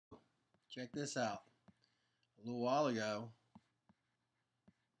Check this out. A little while ago,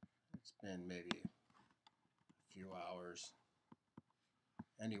 it's been maybe a few hours.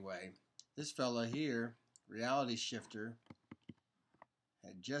 Anyway, this fella here, Reality Shifter,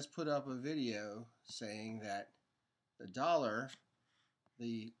 had just put up a video saying that the dollar,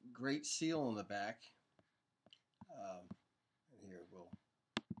 the Great Seal on the back, and here we'll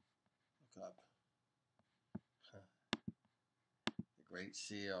look up the Great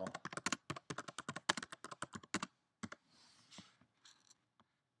Seal.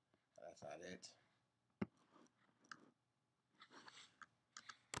 That's not it.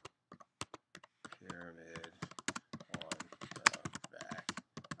 Pyramid on the back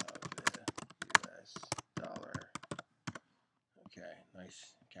of the US dollar. Okay, nice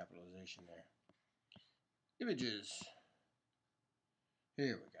capitalization there. Images.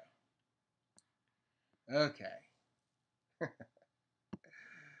 Here we go. Okay.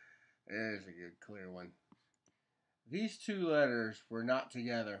 There's a good clear one. These two letters were not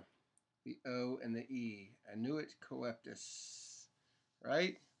together. The O and the E. Anuit, Coeptis.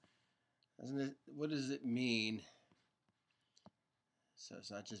 Right? Doesn't it, what does it mean? So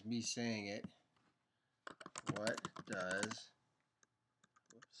it's not just me saying it. What does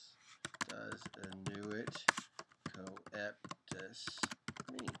Anuit Coeptis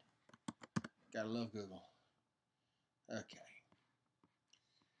mean? Gotta love Google. Okay.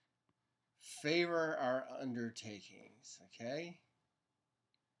 Favor our undertakings, okay?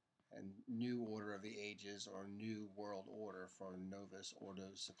 And new order of the ages, or new world order for Novus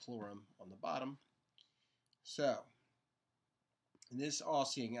Ordo Seclorum on the bottom. So, this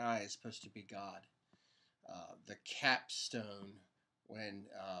all-seeing eye is supposed to be God. The capstone when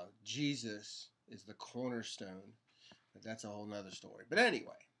Jesus is the cornerstone. But that's a whole nother story. But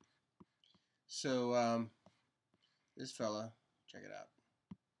anyway, so this fella, check it out.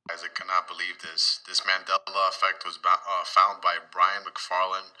 Guys, I cannot believe this. This Mandela effect was found by Brian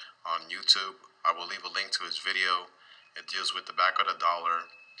McFarlane on YouTube. I will leave a link to his video. It deals with the back of the dollar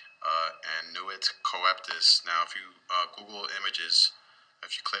and Anuit Coeptis. Now, if you Google images,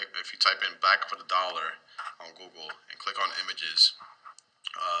 if you type in back of the dollar on Google and click on images,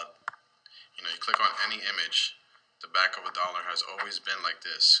 you click on any image, the back of a dollar has always been like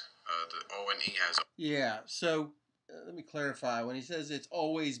this. The O and E has. Yeah. So. Let me clarify. When he says it's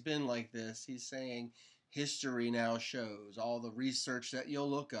always been like this, he's saying history now shows, all the research that you'll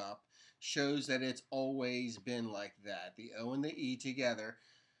look up shows that it's always been like that. The O and the E together.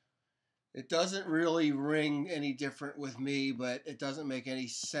 It doesn't really ring any different with me, but it doesn't make any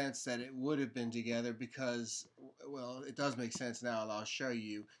sense that it would have been together because, well, it does make sense now, and I'll show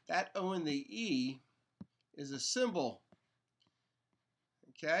you. That O and the E is a symbol.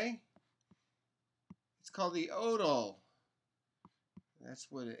 Okay? It's called the ODAL. That's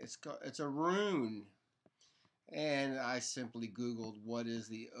what it's called. It's a rune. And I simply Googled what is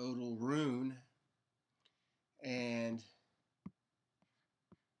the ODAL rune. And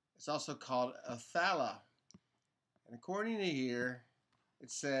it's also called OPHALA. And according to here,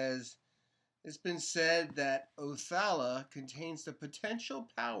 it says, it's been said that OPHALA contains the potential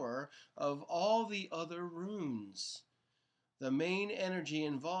power of all the other runes. The main energy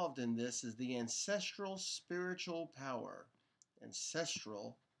involved in this is the ancestral spiritual power.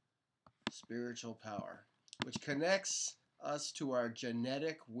 Ancestral spiritual power, which connects us to our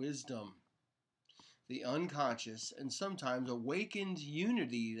genetic wisdom, the unconscious and sometimes awakened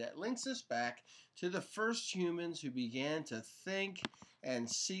unity that links us back to the first humans who began to think and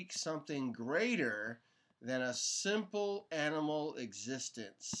seek something greater than a simple animal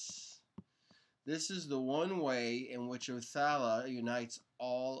existence. This is the one way in which OPHALA unites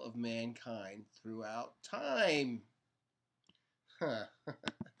all of mankind throughout time.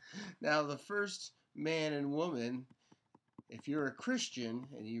 Now, the first man and woman, if you're a Christian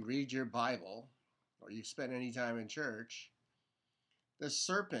and you read your Bible, or you spend any time in church, the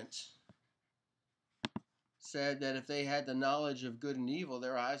serpent said that if they had the knowledge of good and evil,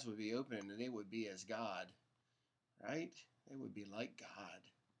 their eyes would be open and they would be as God. Right? They would be like God,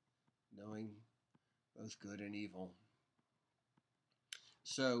 knowing both good and evil.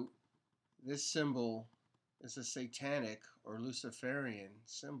 So this symbol is a satanic or Luciferian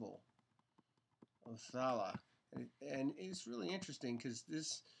symbol of OPHALA. And it's really interesting because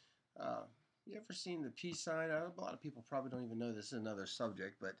this, you ever seen the peace sign? A lot of people probably don't even know this is another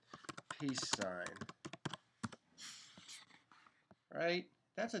subject, but peace sign. Right?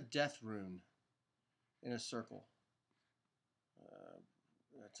 That's a death rune in a circle.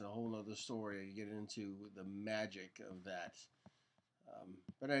 That's a whole other story. You get into the magic of that.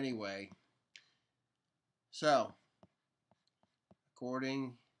 But anyway, so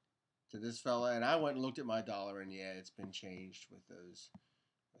according to this fella, and I went and looked at my dollar, and yeah, it's been changed with those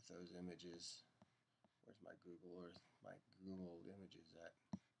images. Where's my Google images at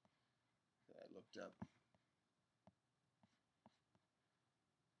that I looked up?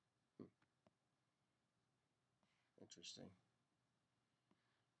 Interesting.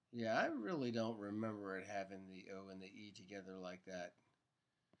 Yeah, I really don't remember it having the O and the E together like that.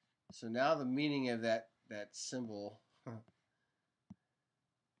 So now the meaning of that symbol,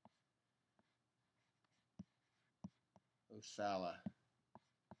 OPHALA,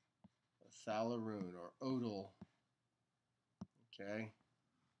 OPHALA rune or ODAL. Okay,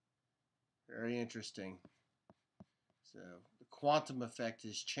 very interesting. So the quantum effect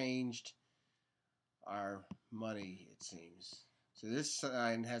has changed our money, it seems. So this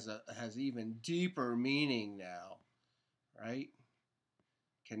sign has even deeper meaning now, right?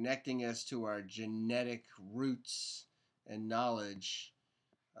 Connecting us to our genetic roots and knowledge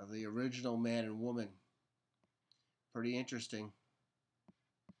of the original man and woman. Pretty interesting.